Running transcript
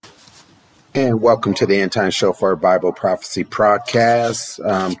And welcome to the End Time Show for our Bible Prophecy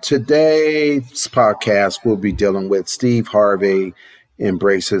podcast. Today's podcast, we'll be dealing with Steve Harvey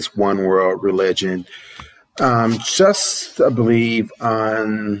embraces one world religion. I believe,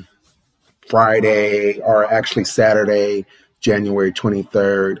 on Friday, or actually Saturday, January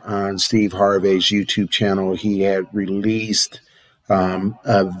 23rd, on Steve Harvey's YouTube channel, he had released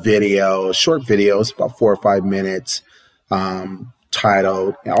a short video, it's about 4 or 5 minutes,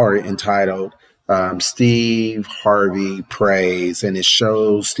 entitled Steve Harvey Prays, and it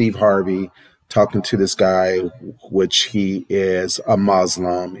shows Steve Harvey talking to this guy, which he is a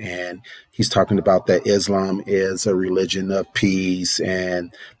Muslim, and he's talking about that Islam is a religion of peace,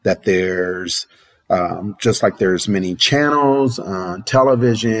 and that there's just like there's many channels on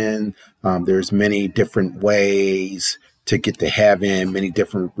television, there's many different ways to get to heaven, many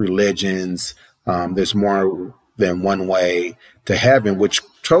different religions, there's more than one way to heaven, which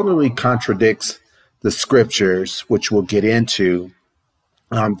totally contradicts the scriptures, which we'll get into.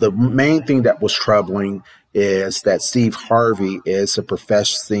 The main thing that was troubling is that Steve Harvey is a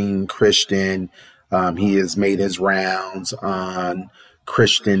professing Christian. He has made his rounds on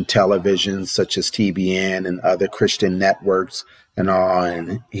Christian television, such as TBN and other Christian networks and all.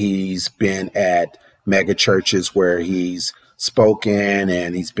 And he's been at mega churches where he's spoken,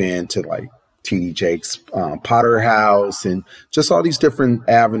 and he's been to like T.D. Jakes' Potter House, and just all these different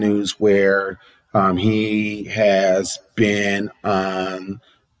avenues where he has been on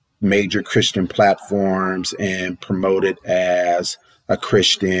major Christian platforms and promoted as a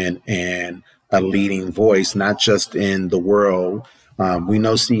Christian and a leading voice, not just in the world. We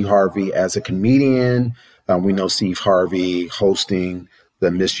know Steve Harvey as a comedian. We know Steve Harvey hosting the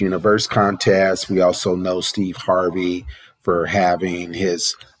Miss Universe contest. We also know Steve Harvey for having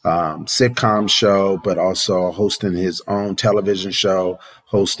his sitcom show, but also hosting his own television show,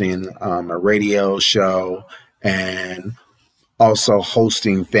 hosting a radio show, and also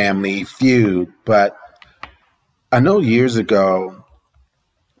hosting Family Feud. But I know years ago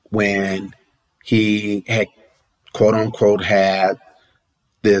when he had, quote unquote, had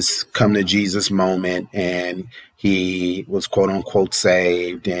this come to Jesus moment, and he was, quote unquote,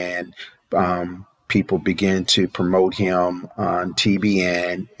 saved, and people began to promote him on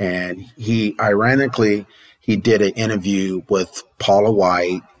TBN. And he did an interview with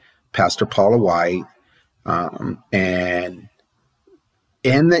Pastor Paula White. And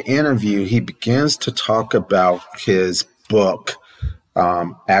in the interview, he begins to talk about his book,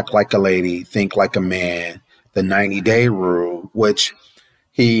 Act Like a Lady, Think Like a Man, the 90-Day Rule, which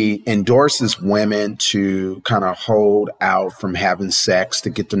he endorses women to kind of hold out from having sex to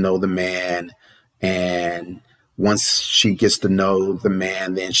get to know the man. And once she gets to know the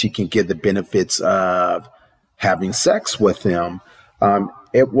man, then she can get the benefits of having sex with him.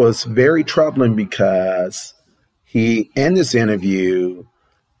 It was very troubling because in this interview,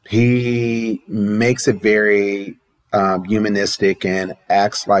 he makes it very humanistic and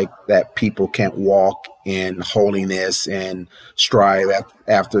acts like that people can't walk in holiness and strive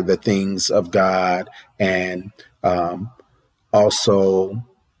after the things of God, and also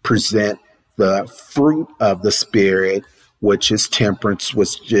present the fruit of the Spirit, which is temperance,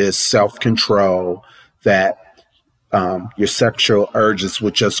 which is self-control, that your sexual urges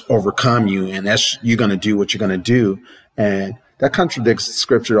would just overcome you, and you're going to do what you're going to do. And that contradicts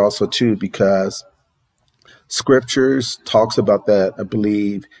scripture also too, because scriptures talks about that. I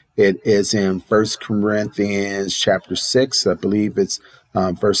believe it is in 1 Corinthians chapter 6. I believe it's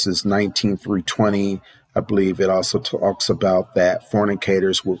verses 19 through 20. I believe it also talks about that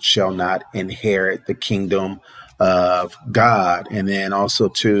fornicators shall not inherit the kingdom of God. And then also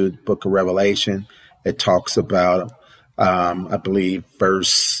to the book of Revelation, it talks about, I believe,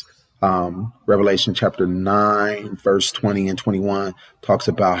 Revelation chapter 9, verse 20 and 21 talks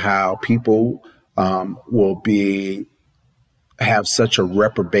about how people will have such a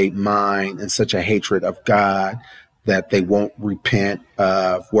reprobate mind and such a hatred of God that they won't repent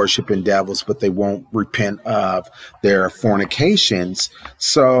of worshiping devils, but they won't repent of their fornications.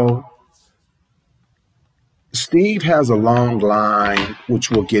 So Steve has a long line,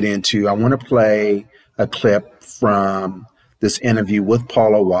 which we'll get into. I want to play a clip from this interview with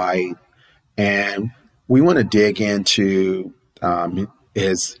Paula White, and we want to dig into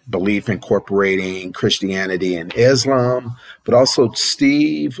his belief incorporating Christianity and Islam, but also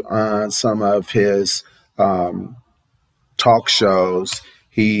Steve on some of his talk shows.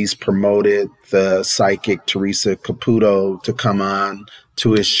 He's promoted the psychic Teresa Caputo to come on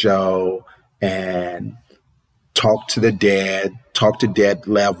to his show and talk to dead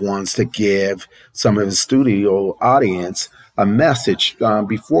loved ones, to give some of his studio audience a message.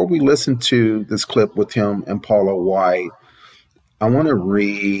 Before we listen to this clip with him and Paula White, I want to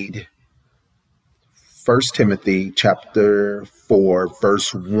read 1 Timothy chapter 4,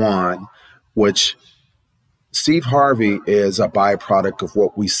 verse 1, which Steve Harvey is a byproduct of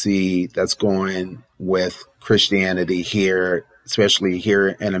what we see that's going with Christianity here, especially here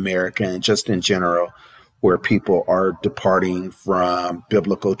in America and just in general, where people are departing from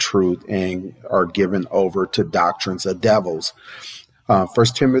biblical truth and are given over to doctrines of devils. 1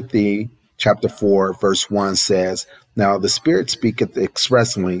 Timothy chapter 4, verse 1 says, "Now the Spirit speaketh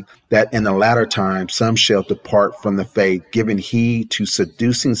expressly that in the latter time some shall depart from the faith, giving heed to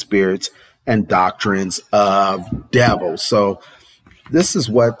seducing spirits and doctrines of devils." So this is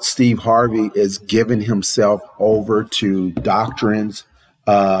what Steve Harvey is giving himself over to. Doctrines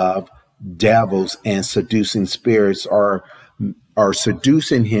of devils and seducing spirits are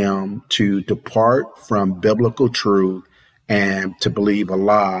seducing him to depart from biblical truth and to believe a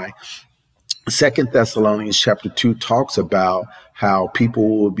lie. 2 Thessalonians chapter 2 talks about how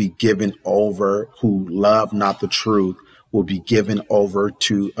people will be given over who love not the truth, will be given over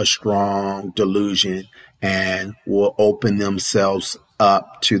to a strong delusion and will open themselves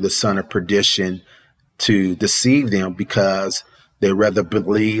up to the son of perdition to deceive them because they rather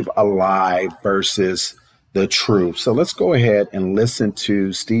believe a lie versus the truth. So let's go ahead and listen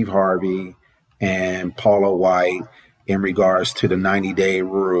to Steve Harvey and Paula White in regards to the 90-day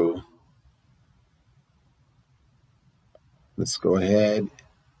rule. Let's go ahead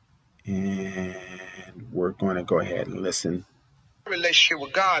and we're going to go ahead and listen. Relationship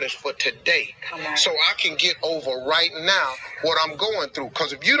with God is for today, so I can get over right now what I'm going through.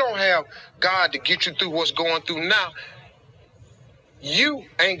 Because if you don't have God to get you through what's going through now, you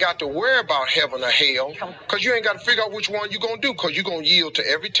ain't got to worry about heaven or hell, because you ain't got to figure out which one you're going to do, because you're going to yield to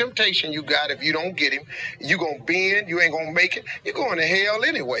every temptation you got. If you don't get him, you're going to bend, you ain't going to make it, you're going to hell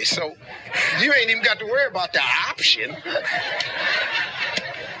anyway. So you ain't even got to worry about the option.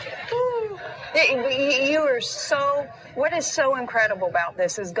 You are so, what is so incredible about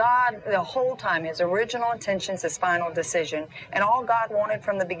this is God, the whole time, his original intentions, his final decision, and all God wanted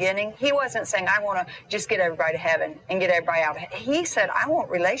from the beginning, he wasn't saying, I want to just get everybody to heaven and get everybody out. He said, I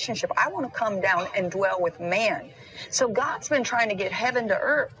want relationship. I want to come down and dwell with man. So God's been trying to get heaven to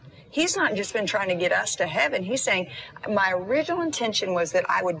earth. He's not just been trying to get us to heaven. He's saying, my original intention was that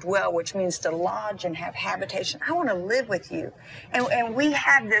I would dwell, which means to lodge and have habitation. I want to live with you. And we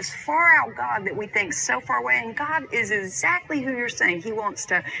have this far out God that we think so far away. And God is exactly who you're saying. He wants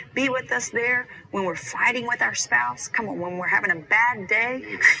to be with us there when we're fighting with our spouse. Come on, when we're having a bad day,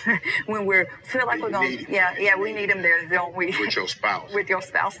 when we feel like we're going, yeah, we need him there, don't we? With your spouse. With your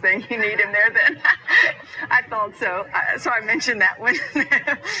spouse thing, you need him there then. I thought so. So I mentioned that one.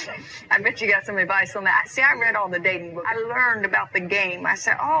 I bet you got some advice on that. See, I read all the dating books. I learned about the game. I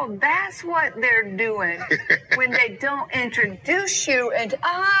said, oh, that's what they're doing when they don't introduce you and,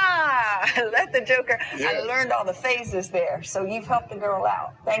 let the joker. Yeah. I learned all the phases there. So you've helped the girl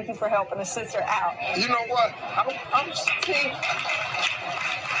out. Thank you for helping a sister out. You know what? I'm thinking.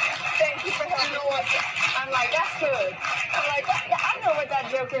 Thank you for helping. You know what? I'm like, that's good. I'm like, I know what that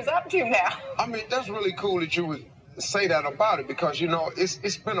joker's up to now. I mean, that's really cool that you would say that about it, because you know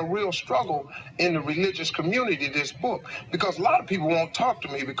it's been a real struggle in the religious community, this book, because a lot of people won't talk to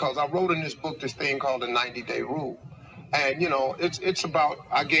me because I wrote in this book this thing called the 90-day rule. And you know, it's about,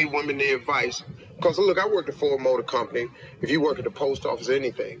 I gave women the advice, because look, I work at Ford Motor Company. If you work at the post office or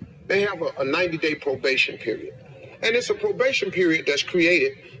anything, they have a 90-day probation period, and it's a probation period that's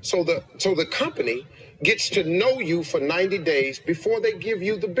created so the company gets to know you for 90 days before they give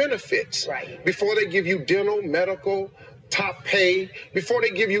you the benefits. Right. Before they give you dental, medical, top pay, before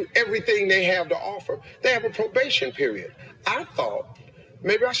they give you everything they have to offer. They have a probation period. I thought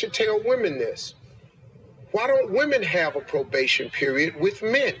maybe I should tell women this. Why don't women have a probation period with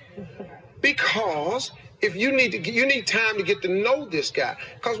men? Because if you need time to get to know this guy,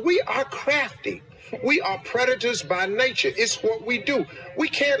 because we are crafty. We are predators by nature. It's what we do. We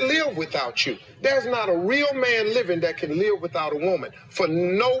can't live without you. There's not a real man living that can live without a woman for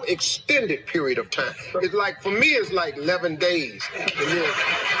no extended period of time. It's like, for me, it's like 11 days.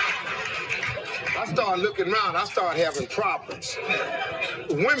 I start looking around, I start having problems.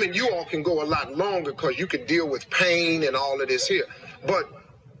 Women, you all can go a lot longer because you can deal with pain and all of this here. But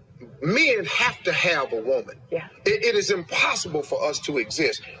men have to have a woman. Yeah. It is impossible for us to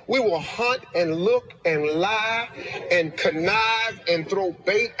exist. We will hunt and look and lie and connive and throw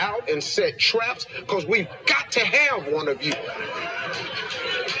bait out and set traps because we've got to have one of you.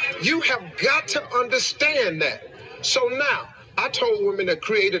 You have got to understand that. So now, I told women to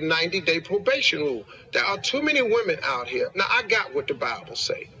create a 90-day probation rule. There are too many women out here. Now, I got what the Bible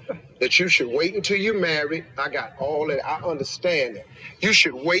say, that you should wait until you're married. I got all that. I understand that. You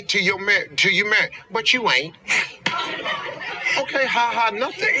should wait till you're married, but you ain't. Okay,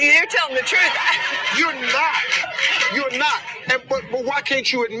 nothing. You're telling the truth. You're not. You're not. But why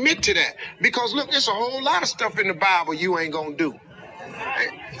can't you admit to that? Because look, there's a whole lot of stuff in the Bible you ain't gonna do.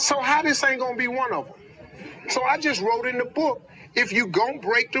 So how this ain't gonna be one of them? So I just wrote in the book, if you gonna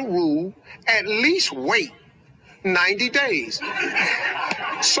break the rule, at least wait 90 days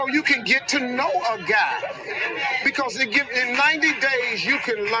so you can get to know a guy. Because in 90 days, you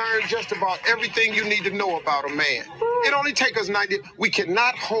can learn just about everything you need to know about a man. It only takes us 90. We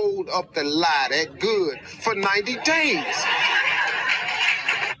cannot hold up the lie that good for 90 days.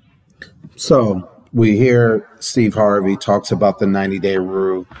 So we hear Steve Harvey talks about the 90-day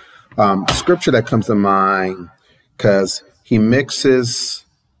rule. Scripture that comes to mind, because he mixes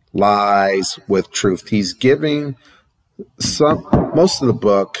lies with truth. He's giving most of the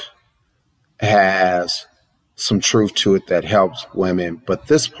book has some truth to it that helps women, but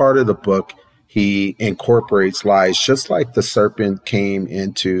this part of the book, he incorporates lies. Just like the serpent came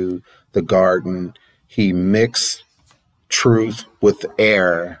into the garden, he mixed truth with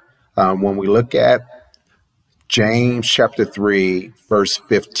error. When we look at James chapter 3, verse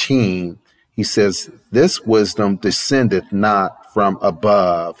 15, he says, this wisdom descendeth not from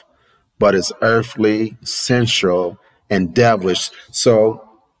above, but is earthly, sensual, and devilish. So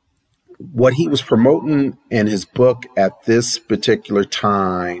what he was promoting in his book at this particular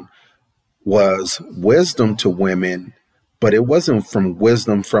time was wisdom to women, but it wasn't from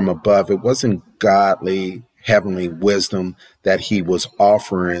wisdom from above. It wasn't godly, heavenly wisdom that he was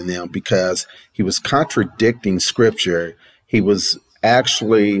offering them, because he was contradicting scripture. He was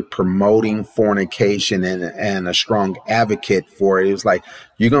actually promoting fornication and a strong advocate for it. It was like,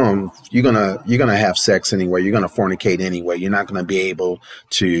 you're gonna have sex anyway. You're gonna fornicate anyway. You're not gonna be able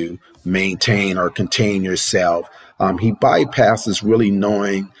to maintain or contain yourself. He bypasses really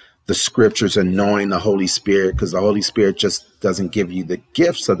knowing the scriptures and knowing the Holy Spirit, because the Holy Spirit just doesn't give you the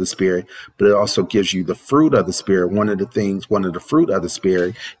gifts of the Spirit, but it also gives you the fruit of the Spirit. One of the fruit of the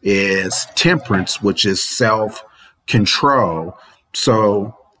Spirit is temperance, which is self-control.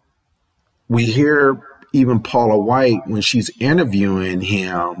 So we hear even Paula White, when she's interviewing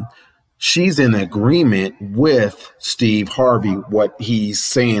him, she's in agreement with Steve Harvey, what he's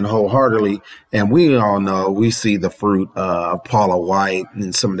saying wholeheartedly. And we all know, we see the fruit of Paula White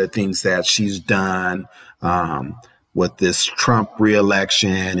and some of the things that she's done with this Trump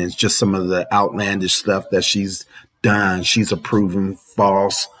reelection and just some of the outlandish stuff that she's done. She's a proven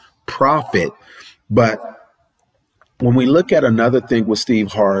false prophet. But when we look at another thing with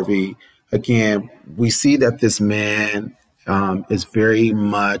Steve Harvey, again, we see that this man is very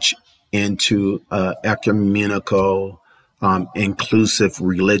much into ecumenical, inclusive,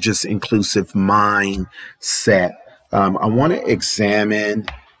 religious, inclusive mindset. I want to examine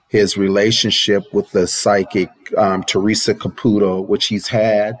his relationship with the psychic Teresa Caputo,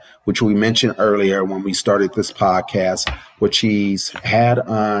 which we mentioned earlier when we started this podcast, which he's had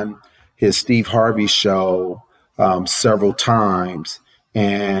on his Steve Harvey show several times.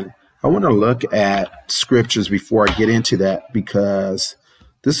 And I want to look at scriptures before I get into that, because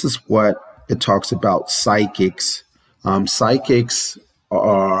this is what it talks about psychics. Psychics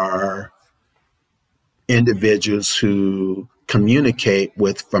are individuals who communicate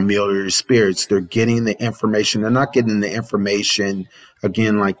with familiar spirits. They're getting the information. They're not getting the information,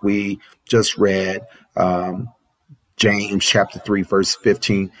 again, like we just read, James chapter 3, verse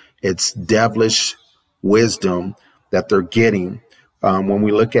 15. It's devilish wisdom that they're getting. When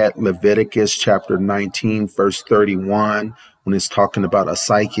we look at Leviticus chapter 19, verse 31, when it's talking about a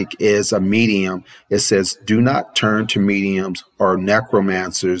psychic is a medium, it says, do not turn to mediums or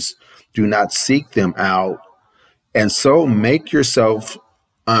necromancers. Do not seek them out. And so make yourself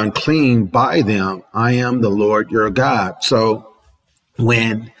unclean by them. I am the Lord your God. So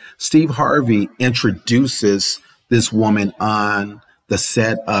when Steve Harvey introduces this woman on the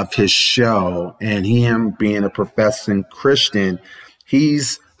set of his show, and him being a professing Christian,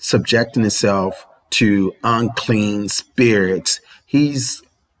 he's subjecting himself to unclean spirits. He's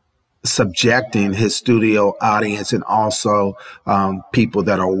subjecting his studio audience and also people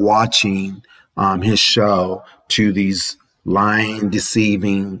that are watching his show to these lying,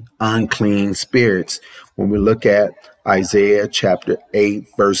 deceiving, unclean spirits. When we look at Isaiah chapter 8,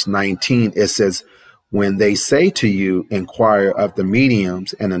 verse 19, it says, when they say to you, inquire of the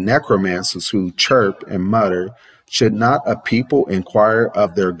mediums and the necromancers who chirp and mutter, should not a people inquire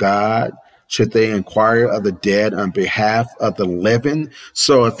of their God? Should they inquire of the dead on behalf of the living?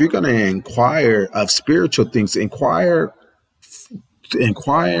 So if you're going to inquire of spiritual things, inquire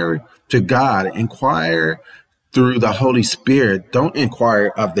to God, inquire through the Holy Spirit. Don't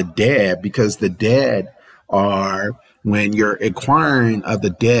inquire of the dead, because the dead are, when you're inquiring of the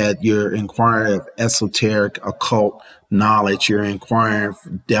dead, you're inquiring of esoteric, occult knowledge. You're inquiring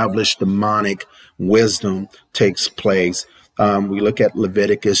of devilish, demonic wisdom takes place. We look at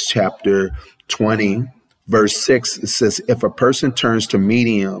Leviticus chapter 20, verse 6. It says, if a person turns to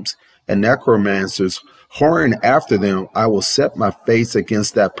mediums and necromancers, whoring after them, I will set my face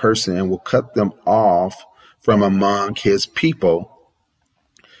against that person and will cut them off from among his people.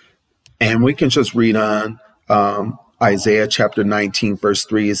 And we can just read on Isaiah chapter 19, verse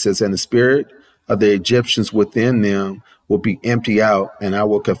 3. It says, and the spirit of the Egyptians within them will be emptied out, and I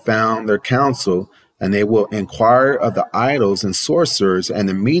will confound their counsel, and they will inquire of the idols and sorcerers and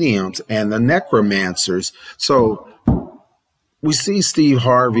the mediums and the necromancers. So we see Steve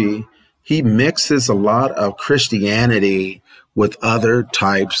Harvey, he mixes a lot of Christianity with other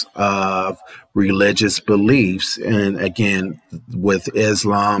types of religious beliefs, and again, with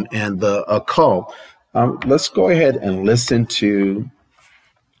Islam and the occult. Let's go ahead and listen to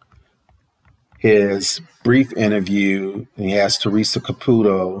his brief interview. He has Teresa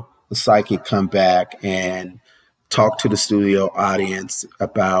Caputo, the psychic, come back and talk to the studio audience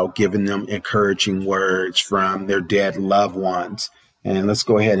about giving them encouraging words from their dead loved ones. And let's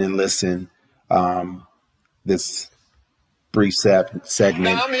go ahead and listen this brief segment.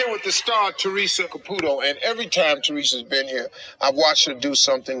 Now, I'm here with the star, Teresa Caputo, and every time Teresa's been here, I've watched her do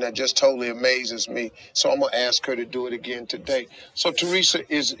something that just totally amazes me. So I'm going to ask her to do it again today. So, Teresa,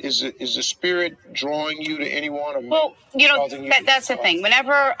 is the spirit drawing you to anyone? Or well, that's the thing.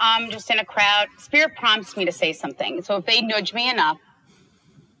 Whenever I'm just in a crowd, spirit prompts me to say something. So if they nudge me enough.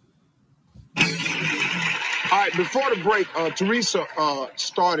 All right, before the break, Teresa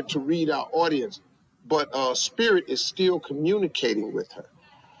started to read our audience, but Spirit is still communicating with her.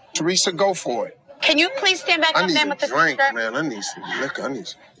 Teresa, go for it. Can you please stand back up then with the drink, man. I need some liquor. I need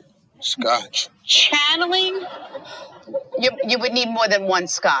some scotch. Channeling? You would need more than one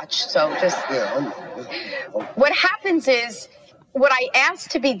scotch, so just... Yeah. What happens is, what I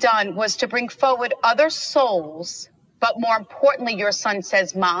asked to be done was to bring forward other souls, but more importantly, your son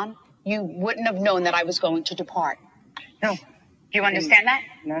says, Mom, you wouldn't have known that I was going to depart. No. Do you understand that?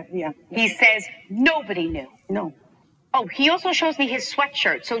 No, yeah. He says nobody knew. No. Oh, he also shows me his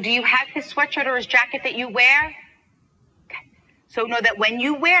sweatshirt. So do you have his sweatshirt or his jacket that you wear? Okay. So know that when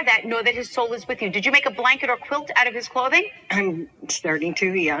you wear that, know that his soul is with you. Did you make a blanket or quilt out of his clothing? I'm starting to,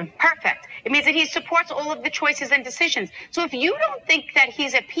 yeah. Perfect. It means that he supports all of the choices and decisions. So if you don't think that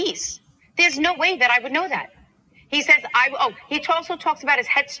he's at peace, there's no way that I would know that. He says, he also talks about his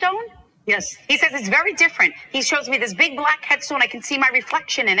headstone. Yes. He says it's very different. He shows me this big black headstone. I can see my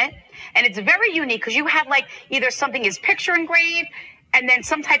reflection in it. And it's very unique because you have like either something is picture engraved and then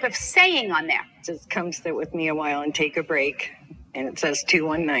some type of saying on there. Just come sit with me a while and take a break. And it says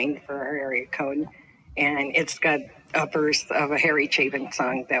 219 for our area code. And it's got a verse of a Harry Chapin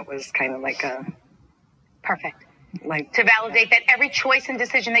song that was kind of like a... Perfect. Like to validate that every choice and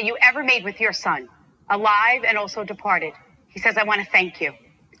decision that you ever made with your son, alive and also departed. He says, I want to thank you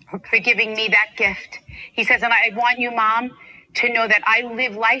for giving me that gift. He says, and I want you, Mom, to know that I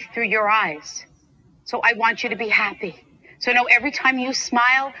live life through your eyes. So I want you to be happy. So know every time you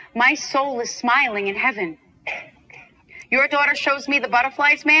smile, my soul is smiling in heaven. Your daughter shows me the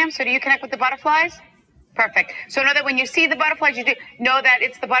butterflies, ma'am. So do you connect with the butterflies? Perfect. So know that when you see the butterflies, you do know that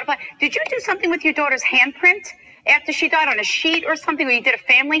it's the butterfly. Did you do something with your daughter's handprint after she died on a sheet or something, where you did a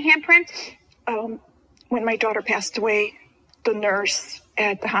family handprint? When my daughter passed away, the nurse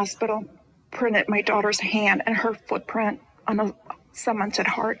at the hospital printed my daughter's hand and her footprint on a cemented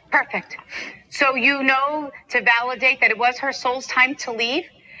heart. Perfect. So you know to validate that it was her soul's time to leave.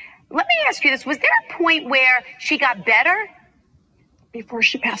 Let me ask you this. Was there a point where she got better? Before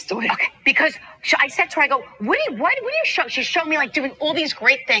she passed away. Okay. Because I said to her, I go, what do you show? She's showing me like doing all these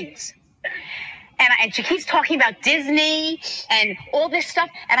great things. And she keeps talking about Disney and all this stuff.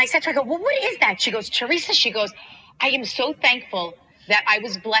 And I said to her, I go, well, what is that? She goes, Teresa, she goes, I am so thankful that I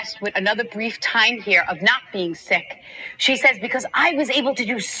was blessed with another brief time here of not being sick. She says, because I was able to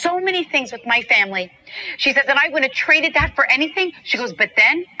do so many things with my family. She says, and I wouldn't have traded that for anything. She goes, but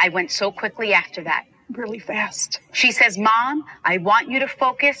then I went so quickly after that. Really fast. She says, Mom, I want you to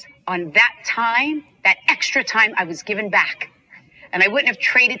focus on that time, that extra time I was given back. And I wouldn't have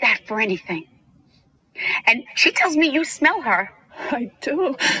traded that for anything. And she tells me you smell her I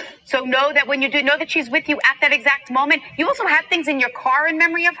do. So know that when you do, know that she's with you at that exact moment. You also have things in your car in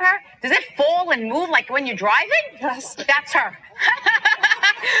memory of her. Does it fall and move like when you're driving? Yes. That's her.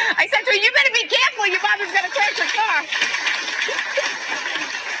 I said to her, you better be careful. Your mother's going to crash your car.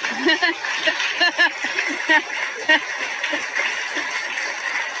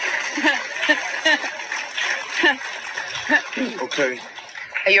 Okay.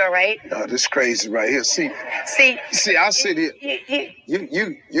 Are you all right? This crazy right here. See, See, I sit here.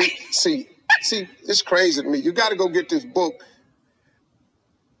 You see, it's crazy to me. You got to go get this book.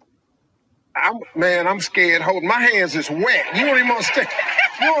 I'm scared. Hold my hands is wet. You don't even understand.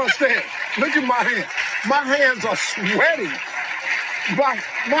 You don't understand. Look at my hands. My hands are sweaty. My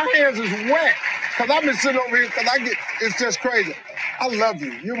hands is wet. Cause I've been sitting over here. It's just crazy. I love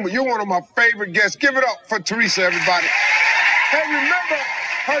you. You're one of my favorite guests. Give it up for Teresa, everybody. Hey, remember,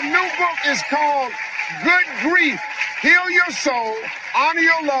 her new book is called Good Grief. Heal your soul, honor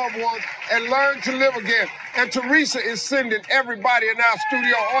your loved ones, and learn to live again. And Teresa is sending everybody in our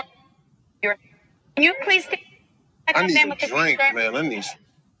studio. Can you please take I need a drink, man.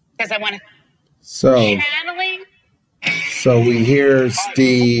 Because I want to. So we hear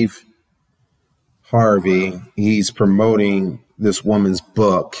Steve Harvey. He's promoting this woman's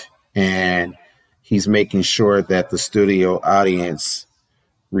book, and he's making sure that the studio audience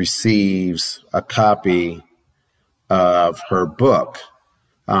receives a copy of her book.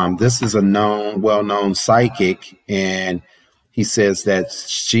 This is a well-known psychic, and he says that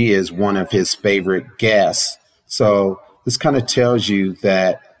she is one of his favorite guests. So this kind of tells you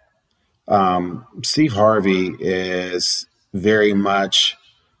that Steve Harvey is very much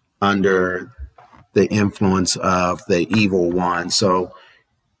under the influence of the evil one. So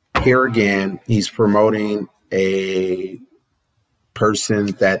here again, he's promoting a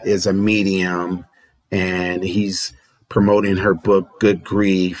person that is a medium, and he's promoting her book, Good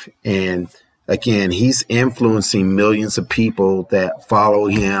Grief. And again, he's influencing millions of people that follow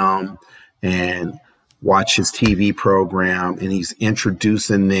him and watch his TV program, and he's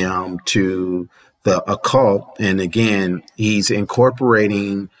introducing them to the occult. And again, he's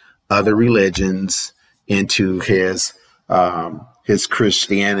incorporating other religions into his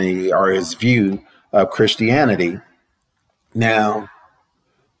Christianity, or his view of Christianity. Now,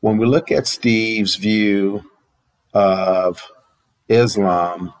 when we look at Steve's view of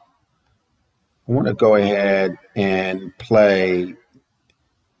Islam, I want to go ahead and play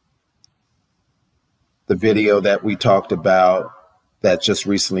the video that we talked about that just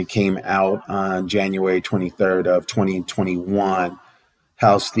recently came out on January 23rd of 2021,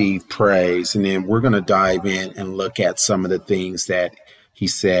 How Steve Prays. And then we're going to dive in and look at some of the things that he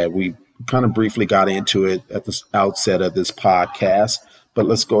said. We kind of briefly got into it at the outset of this podcast, but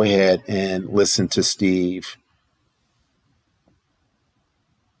let's go ahead and listen to Steve.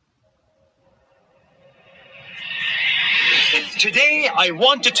 Today, I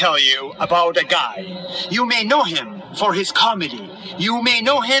want to tell you about a guy. You may know him for his comedy. You may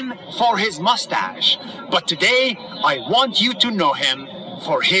know him for his mustache. But today, I want you to know him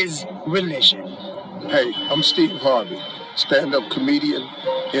for his religion. Hey, I'm Steve Harvey, stand-up comedian,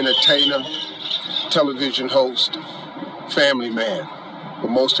 entertainer, television host, family man. But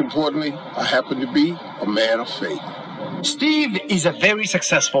most importantly, I happen to be a man of faith. Steve is a very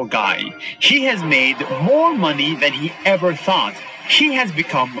successful guy. He has made more money than he ever thought. He has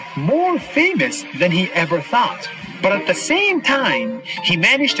become more famous than he ever thought. But at the same time, he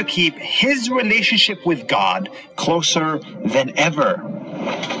managed to keep his relationship with God closer than ever.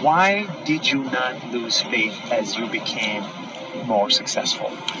 Why did you not lose faith as you became more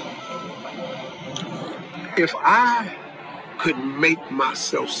successful? If I could make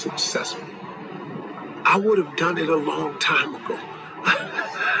myself successful, I would have done it a long time ago.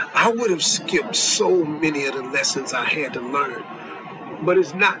 I would have skipped so many of the lessons I had to learn. But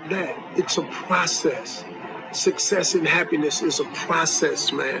it's not that. It's a process. Success and happiness is a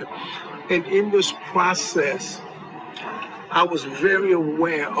process, man. And in this process, I was very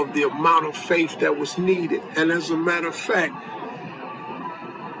aware of the amount of faith that was needed. And as a matter of fact,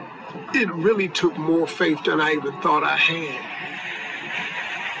 it really took more faith than I even thought I had.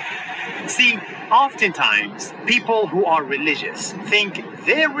 See, oftentimes, people who are religious think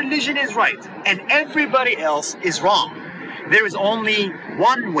their religion is right and everybody else is wrong. There is only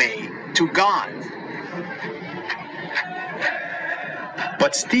one way to God.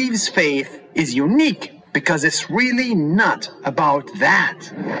 But Steve's faith is unique because it's really not about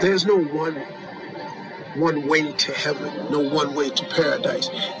that. There's no one way to heaven, no one way to paradise.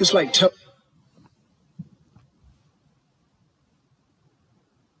 It's like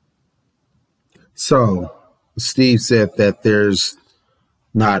So Steve said that there's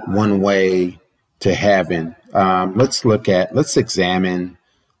not one way to heaven. Let's examine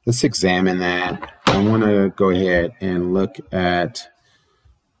that. I want to go ahead and look at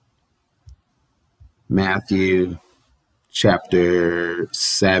Matthew chapter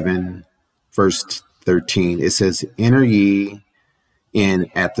 7, verse 13. It says, "Enter ye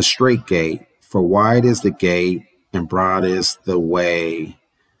in at the strait gate, for wide is the gate, and broad is the way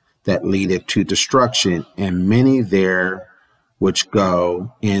that leadeth to destruction, and many there which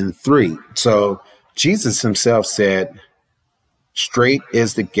go in through." So Jesus himself said, "Straight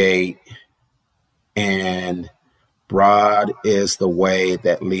is the gate, and broad is the way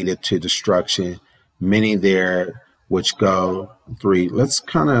that leadeth to destruction, many there which go through." Let's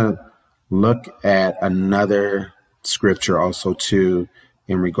kind of look at another scripture also too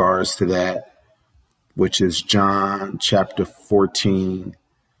in regards to that, which is John chapter 14,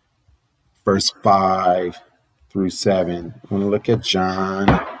 verse 5 through 7. I want to look at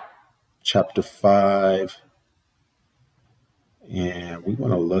John chapter 5, and we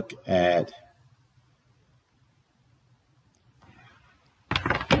want to look at,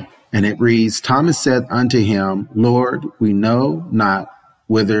 and it reads, "Thomas said unto him, Lord, we know not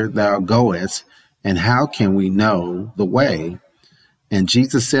whither thou goest, and how can we know the way? And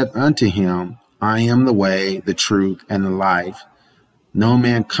Jesus said unto him, I am the way, the truth, and the life. No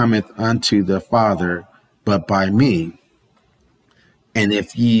man cometh unto the Father but by me. And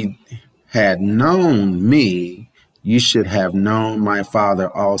if ye had known me, ye should have known my Father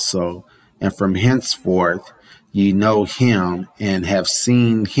also. And from henceforth ye know him and have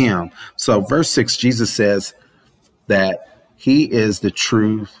seen him." So verse 6, Jesus says that he is the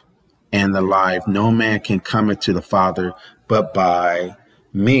truth and the life. No man can come into the Father but by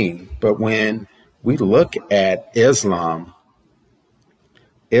me. But when we look at Islam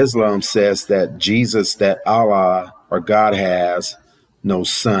says that Jesus, that Allah or God has no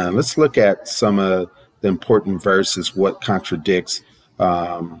son. Let's look at some of the important verses, what contradicts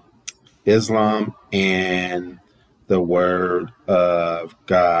Islam and the word of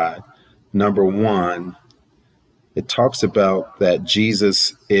God. Number one, it talks about that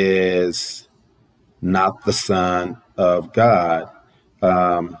Jesus is not the Son of God.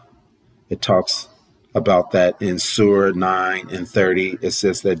 It talks about that in Surah 9 and 30. It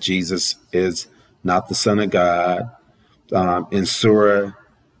says that Jesus is not the Son of God. In Surah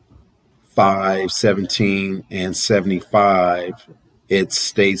 5, 17 and 75, it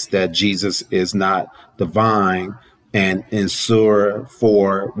states that Jesus is not divine. And in Surah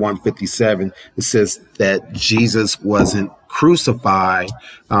 4, 157, it says that Jesus wasn't crucified.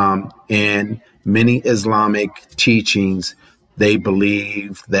 In many Islamic teachings, they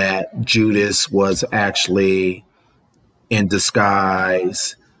believe that Judas was actually in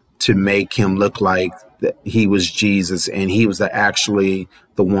disguise to make him look like that he was Jesus, and he was actually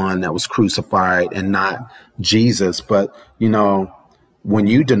the one that was crucified and not Jesus. But, you know, when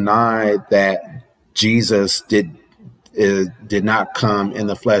you deny that Jesus did not come in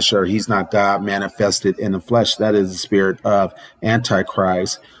the flesh, or he's not God manifested in the flesh, that is the spirit of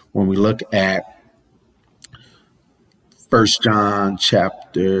Antichrist. When we look at 1 John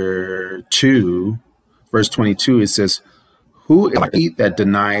chapter 2, verse 22, it says, "Who is he that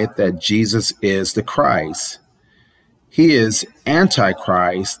denieth that Jesus is the Christ? He is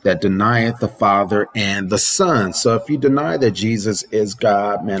Antichrist that denieth the Father and the Son." So if you deny that Jesus is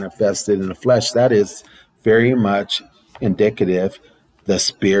God manifested in the flesh, that is very much indicative the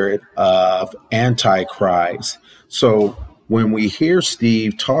spirit of Antichrist. So when we hear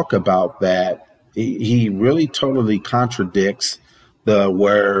Steve talk about that, he really totally contradicts the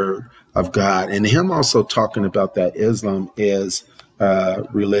word of God. And him also talking about that Islam is a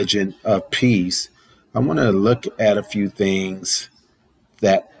religion of peace. I want to look at a few things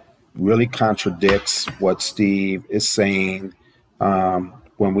that really contradicts what Steve is saying.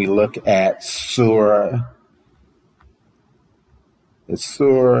 When we look at Surah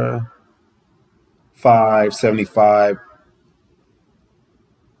 5:75,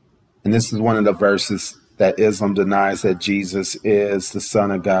 and this is one of the verses that Islam denies that Jesus is the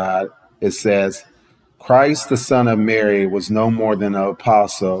Son of God. It says, "Christ, the son of Mary, was no more than an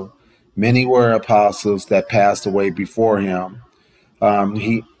apostle. Many were apostles that passed away before him."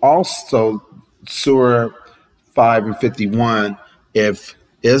 He also, Surah 5 and 51, if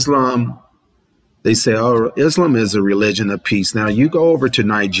Islam, they say, oh, Islam is a religion of peace. Now, you go over to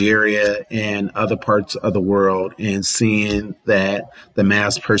Nigeria and other parts of the world and seeing that the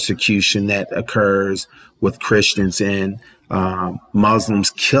mass persecution that occurs with Christians and Muslims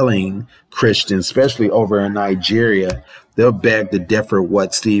killing Christians, especially over in Nigeria, they'll beg to differ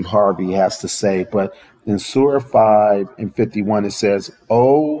what Steve Harvey has to say. But in Surah 5 and 51, it says,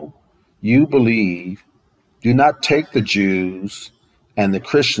 "Oh, you believe, do not take the Jews and the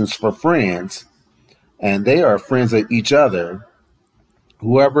Christians for friends, and they are friends of each other.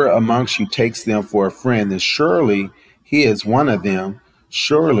 Whoever amongst you takes them for a friend, then surely he is one of them.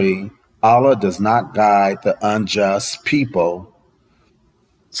 Surely Allah does not guide the unjust people."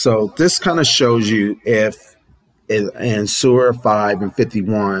 So this kind of shows you if in Surah 5 and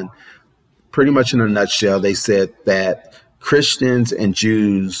 51, pretty much in a nutshell, they said that Christians and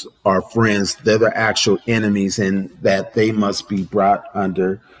Jews are friends. They're the actual enemies and that they must be brought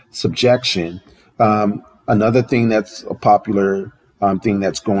under subjection. Another thing that's a popular thing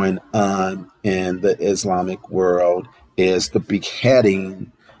that's going on in the Islamic world is the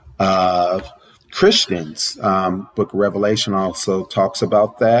beheading of Christians. Book of Revelation also talks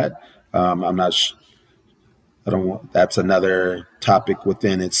about that. I'm not I don't want, that's another topic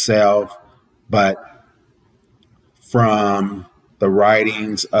within itself, but from the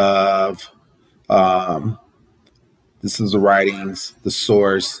writings of, this is the writings, the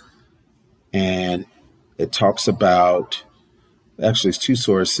source, and it talks about, actually it's two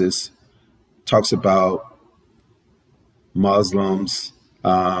sources, talks about Muslims.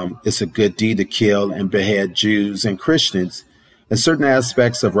 It's a good deed to kill and behead Jews and Christians. In certain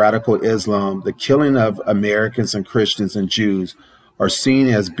aspects of radical Islam, the killing of Americans and Christians and Jews are seen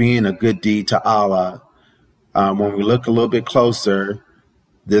as being a good deed to Allah. When we look a little bit closer,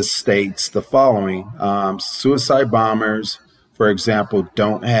 this states the following. Suicide bombers, for example,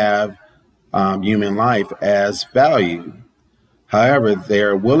 don't have human life as value. However, they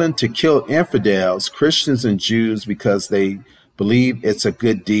are willing to kill infidels, Christians and Jews, because they believe it's a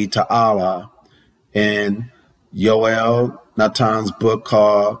good deed to Allah. In Yoel Natan's book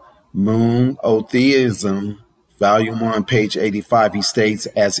called Monotheism, Volume 1, page 85, he states,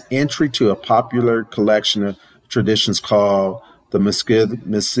 as entry to a popular collection of traditions called the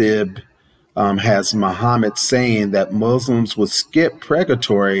Masib, has Muhammad saying that Muslims would skip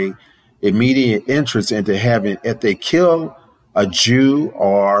purgatory, immediate entrance into heaven, if they kill a Jew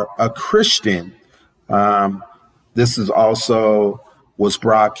or a Christian. This is also was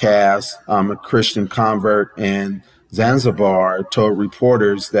broadcast. A Christian convert in Zanzibar told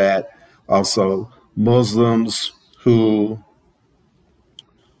reporters that also Muslims who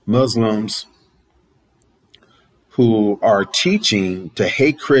are teaching to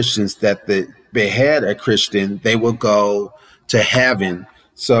hate Christians, that they behead a Christian, they will go to heaven.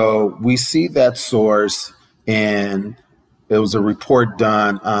 So we see that source, and there was a report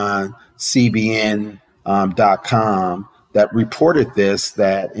done on CBN.com that reported this,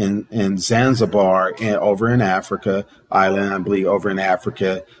 that in Zanzibar and over in Africa, island, I believe over in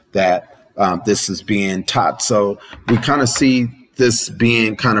Africa, that this is being taught. So we kind of see this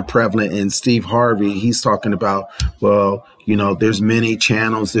being kind of prevalent. In Steve Harvey, he's talking about, well, you know, there's many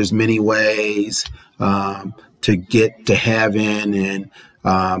channels, there's many ways to get to heaven. And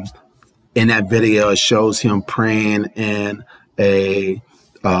in that video, it shows him praying in a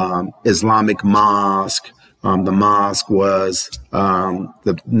Islamic mosque. The mosque was,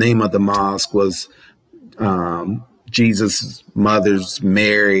 the name of the mosque was Jesus' mother's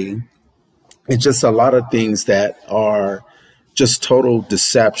Mary. It's just a lot of things that are just total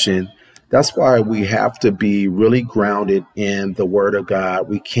deception. That's why we have to be really grounded in the Word of God.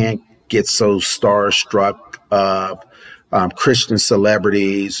 We can't get so starstruck of Christian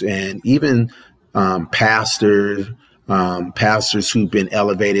celebrities and even pastors who've been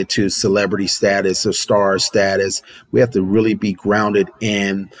elevated to celebrity status or star status. We have to really be grounded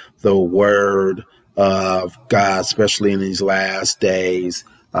in the Word of God, especially in these last days,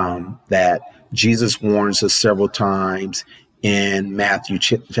 that Jesus warns us several times in Matthew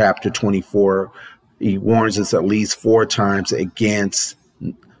chapter 24. He warns us at least 4 times against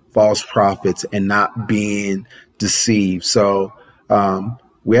false prophets and not being deceived. So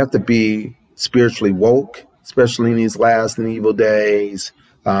we have to be spiritually woke, especially in these last and evil days.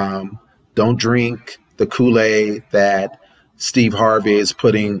 Don't drink the Kool-Aid that Steve Harvey is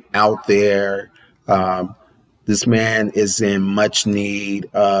putting out there. This man is in much need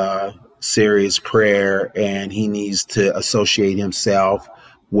of serious prayer, and he needs to associate himself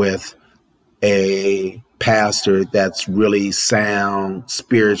with a pastor that's really sound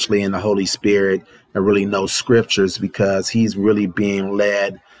spiritually in the Holy Spirit and really knows scriptures, because he's really being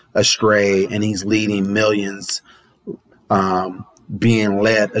led astray, and he's leading millions being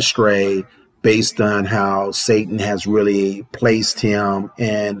led astray based on how Satan has really placed him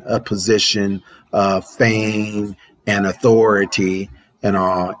in a position of fame and authority and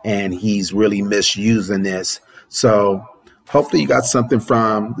all, and he's really misusing this. So hopefully you got something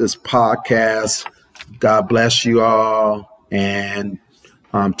from this podcast. God bless you all, and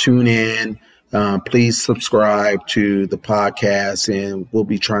tune in. Please subscribe to the podcast, and we'll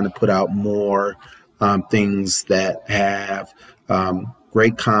be trying to put out more things that have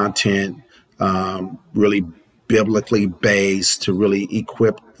great content, really biblically based, to really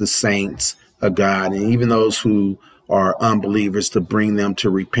equip the saints of God, and even those who are unbelievers, to bring them to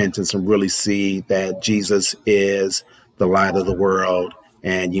repentance and really see that Jesus is the light of the world,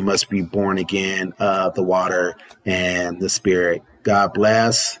 and you must be born again of the water and the Spirit. God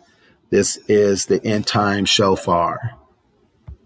bless. This is the End Time Shofar.